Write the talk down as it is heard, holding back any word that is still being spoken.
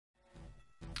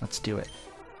Let's do it.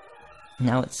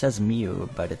 Now it says Mew,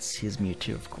 but he's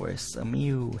Mewtwo, of course. So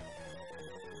Mew.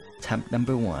 Attempt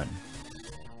number 1.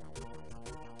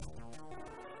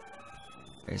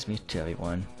 There's Mewtwo,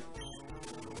 everyone.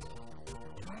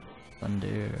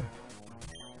 Thunder.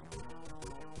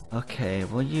 Okay,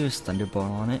 we'll use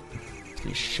Thunderbolt on it.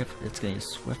 It's gonna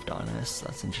use Swift on us.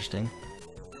 That's interesting.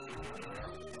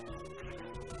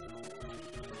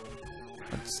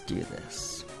 Let's do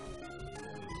this.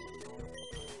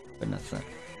 But nothing.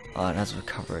 Oh, it has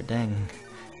Recover. Dang.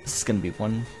 This is gonna be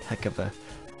one heck of a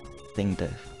thing to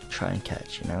try and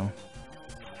catch, you know?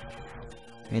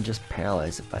 We can just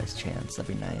paralyze it by chance.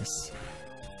 That'd be nice.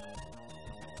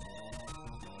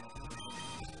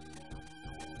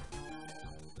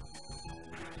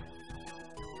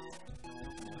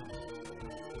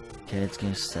 Okay, it's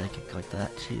gonna Psychic like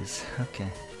that. Jeez. Okay.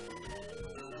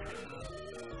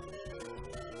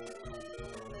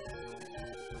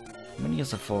 I'm gonna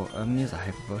use a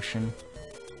Hyper Potion.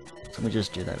 So let me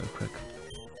just do that real quick.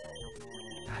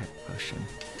 A Hyper Potion.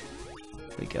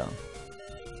 There we go.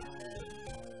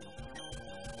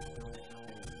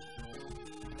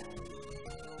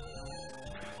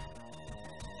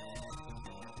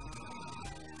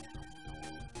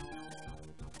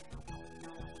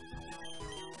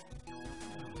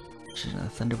 Should a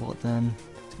Thunderbolt then.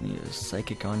 It's gonna use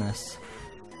Psychic on us.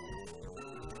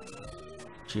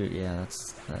 Shoot, yeah,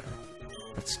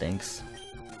 that stinks.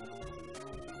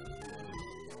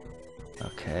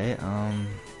 Okay,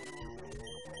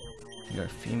 you got a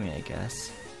Fumi, I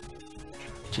guess.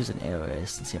 Choose an Air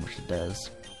Race and see how much it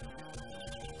does.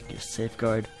 Use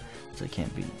Safeguard, so it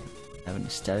can't have any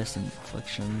status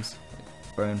inflictions,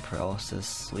 like Burn, Paralysis,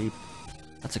 Sleep.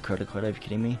 That's a critical hit, are you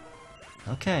kidding me?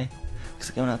 Okay, looks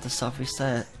like I'm gonna have to soft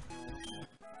reset.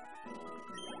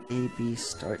 AB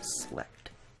start select.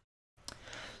 So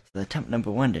the attempt number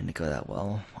 1 didn't go that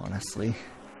well, honestly.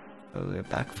 But we're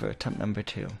back for attempt number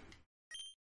 2.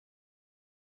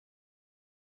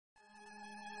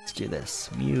 Let's do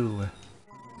this. Mew.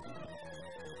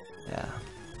 Yeah.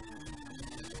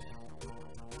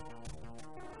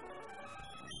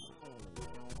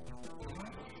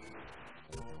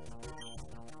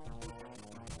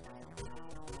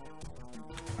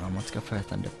 Let's go for a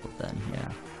Thunderbolt then,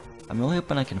 yeah. I'm really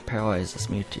hoping I can paralyze this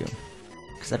Mewtwo,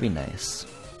 because that'd be nice.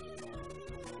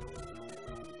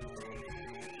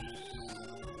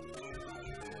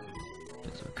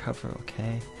 Does Recover,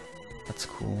 okay. That's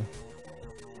cool.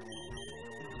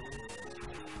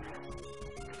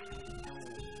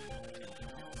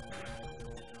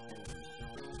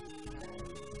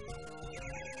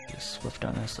 Just Swift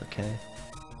on us, okay.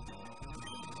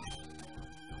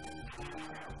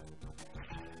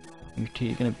 Mewtwo,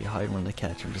 you're gonna be hard one to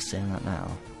catch, I'm just saying that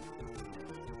now.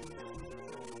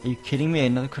 Are you kidding me?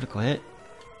 Another critical hit?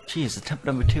 Jeez, attempt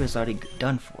number 2 is already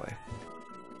done for.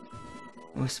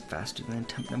 It was faster than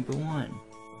attempt number 1.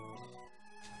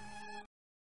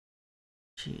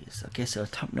 Jeez, okay, so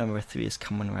attempt number 3 is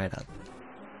coming right up.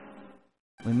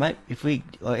 We might, if we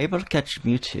are able to catch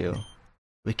Mewtwo,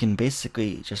 we can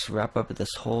basically just wrap up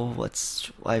this whole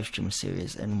live stream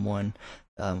series in one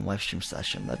live stream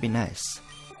session. That'd be nice.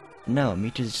 No,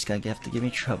 Mewtwo's just gonna have to give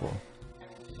me trouble.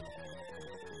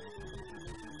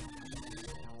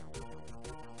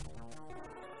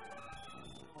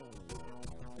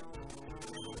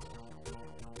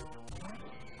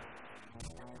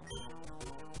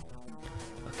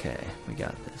 Okay, we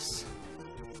got this.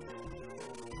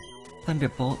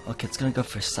 Thunderbolt. Okay, it's gonna go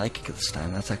for Psychic this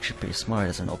time. That's actually pretty smart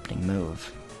as an opening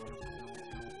move.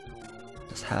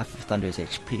 Just half of Thunder's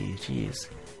HP, jeez.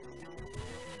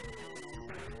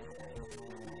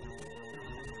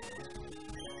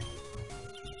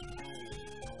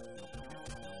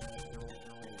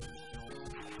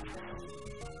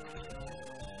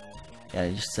 Yeah,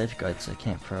 you Safeguard so I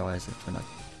can't paralyze it for like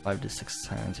 5 to 6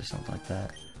 turns or something like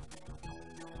that.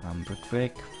 Brick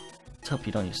Break. Let's hope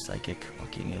you don't use Psychic.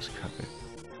 Okay, you use Recover.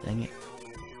 Dang it.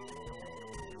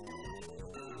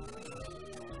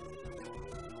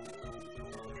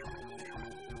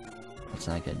 It's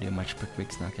not gonna do much. Brick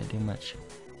Break's not gonna do much.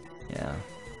 Yeah.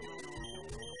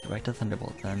 Right to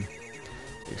Thunderbolt then.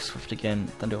 Do Swift again.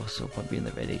 Thunderbolt will probably be in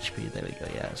the red HP. There we go.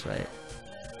 Yeah, that's right.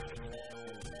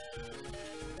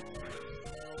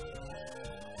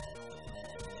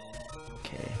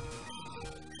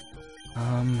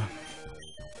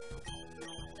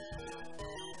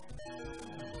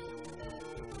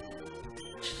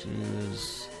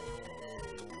 Choose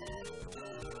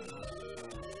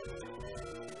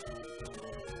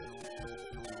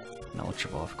an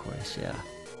Ultra Ball, of course, yeah.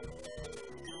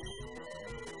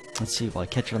 Let's see, will I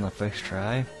catch it on the first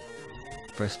try?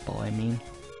 First ball, I mean.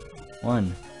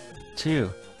 1,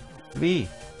 2, 3.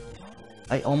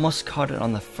 I almost caught it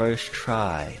on the first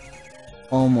try.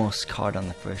 Almost caught it on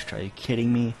the first try. Are you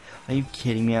kidding me? Are you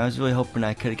kidding me? I was really hoping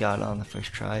I could have got it on the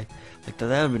first try. Like, that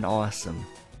would have been awesome.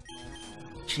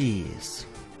 Jeez.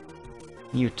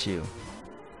 Mewtwo.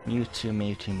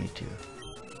 Mewtwo.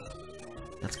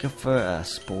 Let's go for a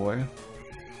Spore.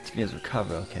 Let's get his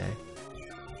recover, okay.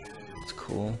 That's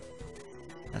cool.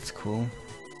 That's cool.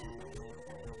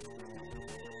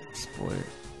 Spore.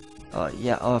 Oh,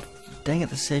 yeah, oh, dang it,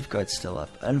 the safeguard's still up.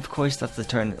 And of course, that's the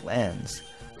turn it ends.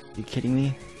 Are you kidding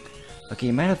me? Okay,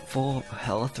 you might have full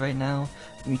health right now,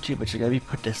 Mewtwo, but you're gonna be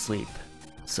put to sleep.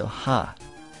 So, ha.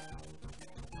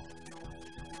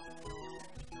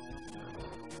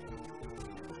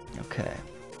 Okay.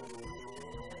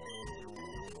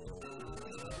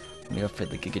 Let me go for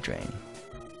the Giga Drain.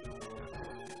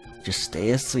 Just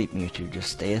stay asleep, Mewtwo.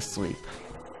 Just stay asleep.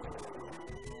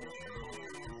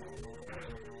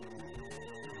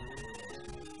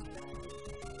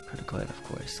 Critical hit, of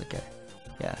course. Okay.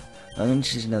 Yeah. I'm gonna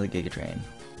choose another Giga Drain.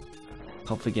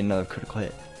 Hopefully get another critical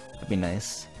hit. That'd be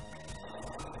nice.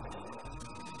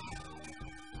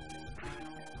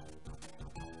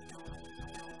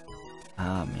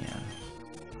 Ah, man.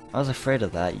 I was afraid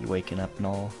of that, you waking up and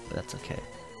all, but that's okay.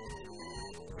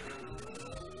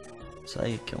 So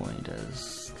I get when he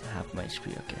does half my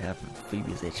HP, okay, half of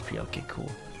Phoebe's HP, okay,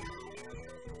 cool.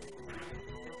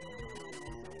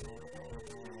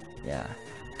 Yeah,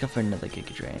 go for another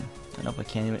Giga Drain. I know if I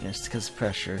can't even, it's because of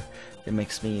pressure, it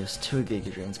makes me use 2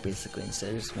 Giga Drains basically instead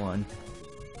of just 1.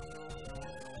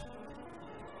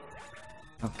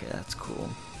 Okay, that's cool.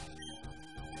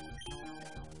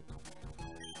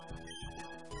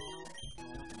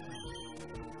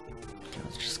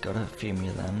 Let's just go to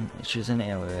Fumia then. Choose an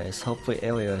Aerius. Hopefully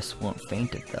Aerius won't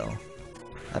faint it though.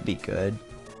 That'd be good.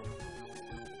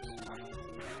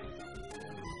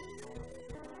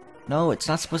 No, it's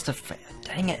not supposed to faint.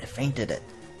 Dang it, it fainted it.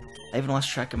 I even lost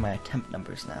track of my attempt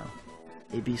numbers now.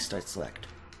 AB start select.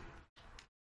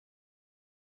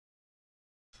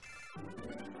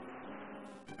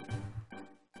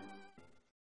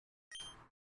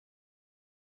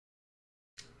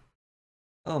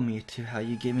 Oh, Mewtwo, how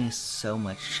you give me so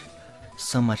much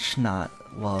not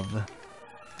love.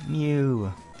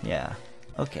 Mew. Yeah.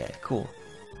 Okay, cool.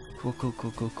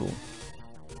 Cool.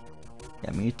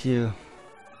 Yeah, Mewtwo.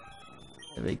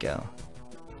 There we go.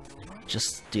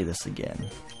 Just do this again.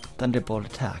 Thunderbolt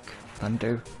attack.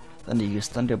 Thunder use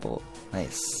Thunderbolt.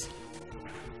 Nice.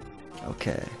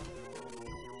 Okay.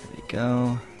 There we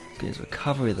go. Let's get his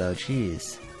recovery though,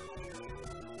 jeez.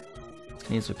 Let's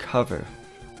get his recover.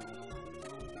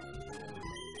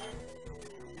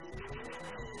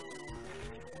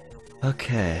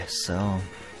 Okay, so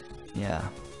yeah.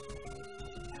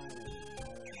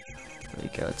 There we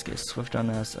go, let's get a Swift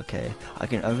on us. Okay. I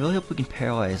really hope we can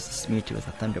paralyze this Mewtwo with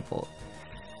a Thunderbolt.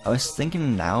 I was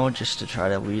thinking now just to try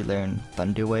to relearn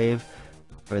Thunder Wave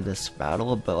for this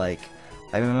battle, but like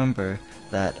I remember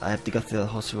that I have to go through the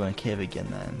whole Super Cave again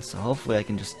then, so hopefully I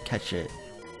can just catch it.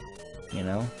 You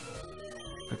know?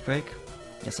 Quick break?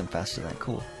 Yes, I'm faster than that.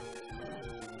 Cool.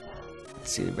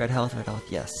 Let's see, red health,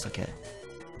 yes, okay.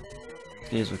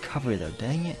 Get his recovery though,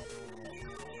 dang it.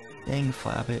 Dang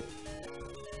Flabbit.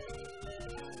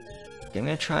 Okay, I'm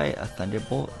gonna try a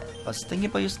Thunderbolt. I was thinking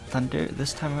about using Thunder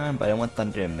this time around, but I don't want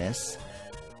Thunder to miss.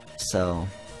 So,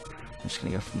 I'm just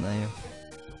gonna go from there.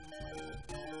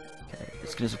 Okay,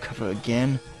 let's get his recovery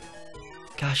again.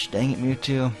 Gosh dang it,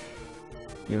 Mewtwo.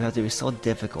 You have to be so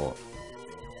difficult.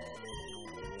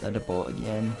 Thunderbolt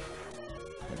again.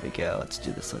 There we go, let's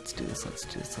do this.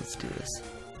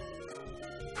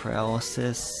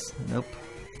 Paralysis. Nope.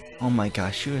 Oh my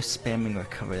gosh, you are spamming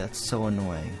recovery. That's so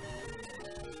annoying.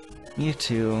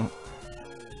 Mewtwo,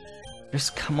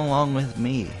 just come along with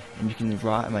me, and you can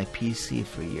rot my PC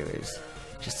for years.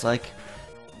 Just like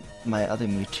my other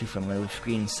Mewtwo from my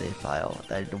screen save file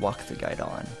that I had to walk the guide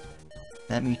on.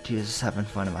 That Mewtwo is just having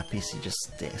fun on my PC,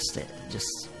 just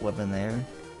living there,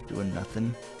 doing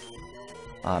nothing.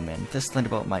 Aw man, this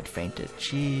Thunderbolt might faint it.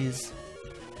 Jeez.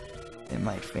 It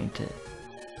might faint it.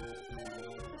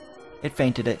 It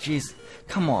fainted it, jeez.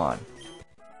 Come on.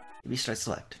 Restart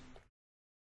select.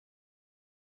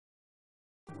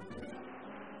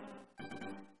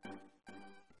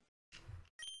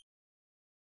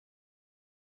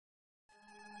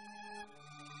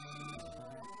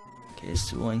 Okay,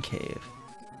 Sulan Cave.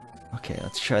 Okay,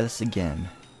 let's try this again.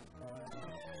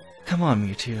 Come on,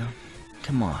 Mewtwo.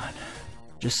 Come on.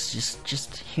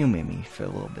 Just humor me for a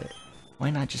little bit.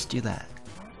 Why not just do that?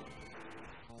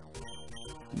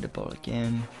 Thunderbolt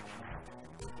again.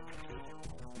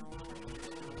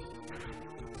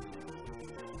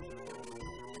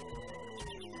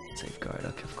 Safeguard,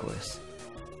 okay, of course.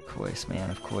 Of course, man,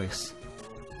 of course.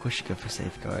 Of course you go for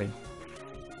Safeguard.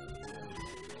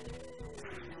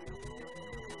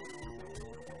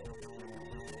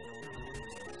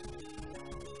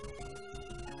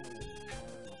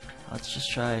 Let's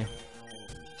just try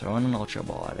throwing an Ultra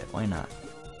Ball at it, why not?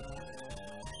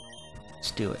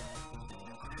 Let's do it.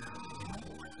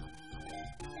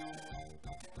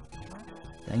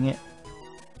 Dang it.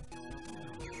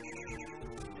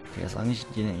 Okay, as long as you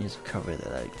didn't use recovery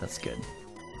there, that's good.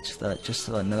 Just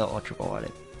another Ultra Ball at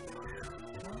it.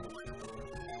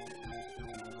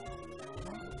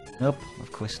 Nope,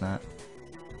 of course not.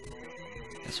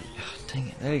 Dang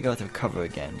it, there you go with the recover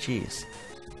again, jeez.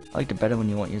 I like it better when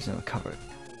you won't use it recover.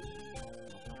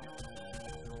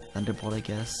 Thunderbolt, I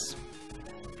guess.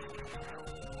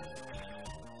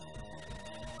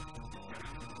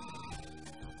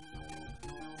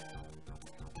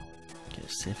 Okay,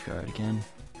 Safeguard again.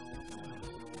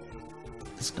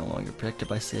 This is no longer protected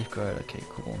by Safeguard. Okay,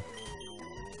 cool.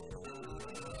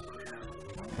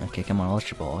 Okay, come on,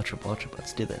 Ultra Ball, Ultra Ball, Ultra Ball.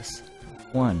 Let's do this.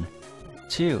 1,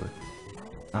 2.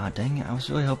 Ah, dang it! I was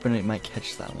really hoping it might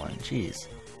catch that one. Jeez.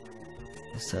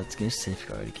 So let's get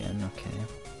Safeguard again. Okay.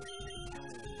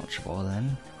 Ultra Ball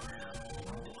then.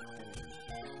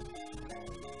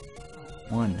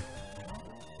 1.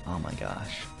 Oh my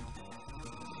gosh.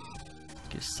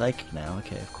 Get Psychic now.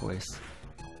 Okay, of course.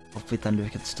 Hopefully Thunder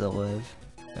can still live.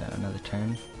 Another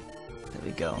turn. There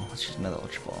we go. Let's use another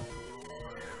Ultra Ball.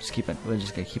 We're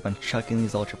just gonna keep on chucking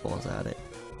these Ultra Balls at it.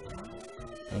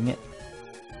 Dang it.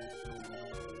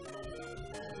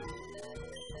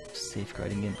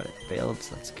 Safeguarding it, but it failed,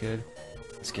 so that's good.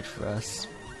 That's good for us.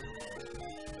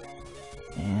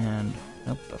 And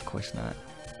nope, of course not.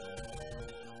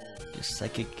 Just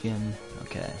Psychic again.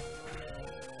 Okay.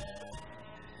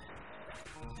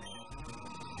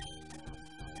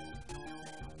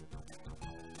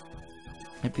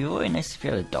 It'd be really nice if you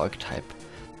had a Dark type.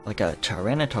 Like a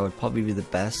Tyranitar would probably be the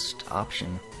best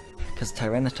option. Because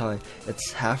Tyranitar,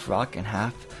 it's half rock and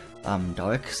half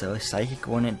dark, so Psychic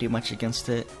wouldn't do much against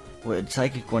it. Well,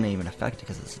 Psychic wouldn't even affect it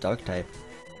because it's a Dark type.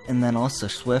 And then also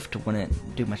Swift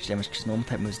wouldn't do much damage because normal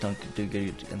type moves don't do good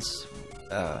against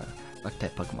rock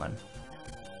type Pokemon.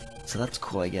 So that's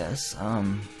cool, I guess.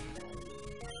 Go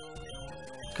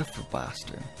for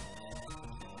Blaster.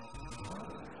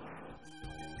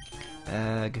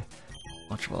 Bag.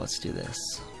 Ultra Ball, let's do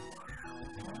this.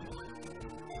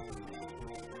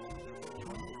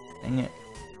 Dang it.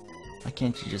 Why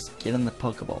can't you just get in the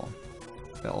Pokeball?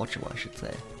 Or Ultra Ball, I should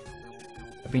say.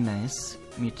 That'd be nice.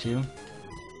 Mewtwo.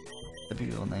 That'd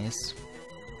be real nice.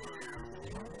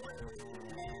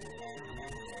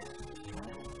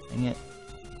 Dang it.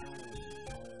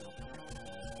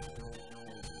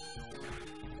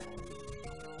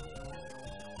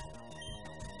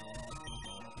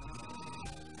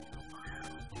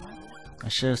 I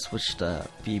should have switched to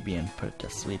Phoebe and put it to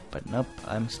sleep, but nope,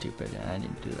 I'm stupid and I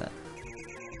didn't do that.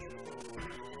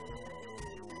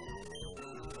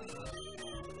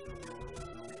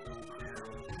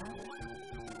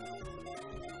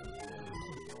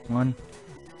 One,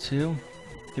 2,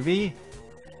 3.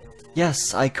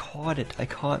 Yes, I caught it. I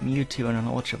caught Mewtwo in an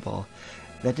Ultra Ball.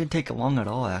 That didn't take long at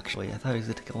all, actually. I thought it was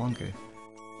gonna take longer.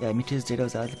 Yeah, Mewtwo's data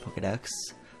was out of the Pokedex.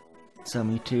 So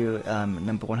Mewtwo,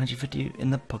 number 150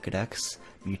 in the Pokedex.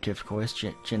 Mewtwo, of course,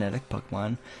 genetic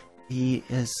Pokemon. He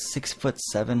is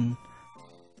 6'7",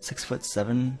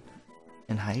 6'7"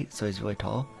 in height, so he's really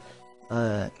tall.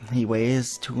 He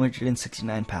weighs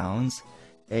 269 pounds.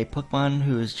 A Pokemon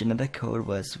whose genetic code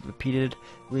was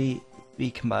repeatedly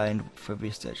recombined for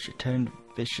research turned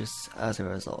vicious as a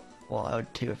result. Well, I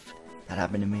would too if that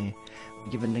happened to me.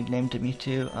 Give a nickname to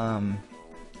Mewtwo.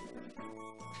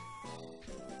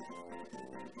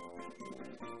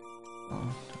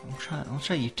 I'll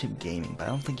try YouTube Gaming, but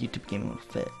I don't think YouTube Gaming would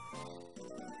fit.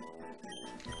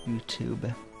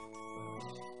 YouTube.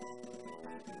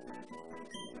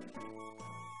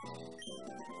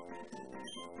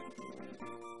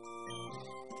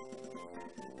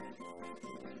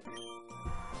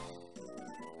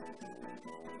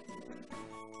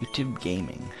 YouTube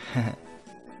Gaming. I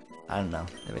don't know.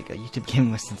 There we go. YouTube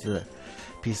Gaming was into the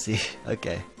PC.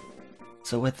 Okay.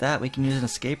 So with that, we can use an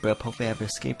escape rope. Hopefully I have an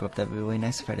escape rope. That'd be really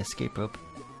nice if I had an escape rope.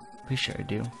 Pretty sure I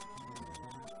do.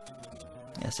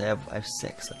 Yes, I have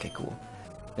 6. Okay, cool.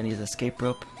 I'm gonna use an escape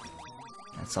rope.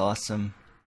 That's awesome.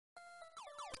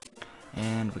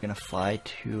 And we're gonna fly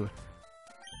to...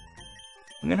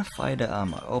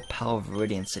 Opal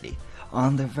Viridian City.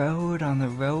 On the road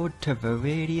to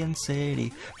Viridian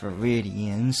City.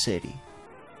 Viridian City.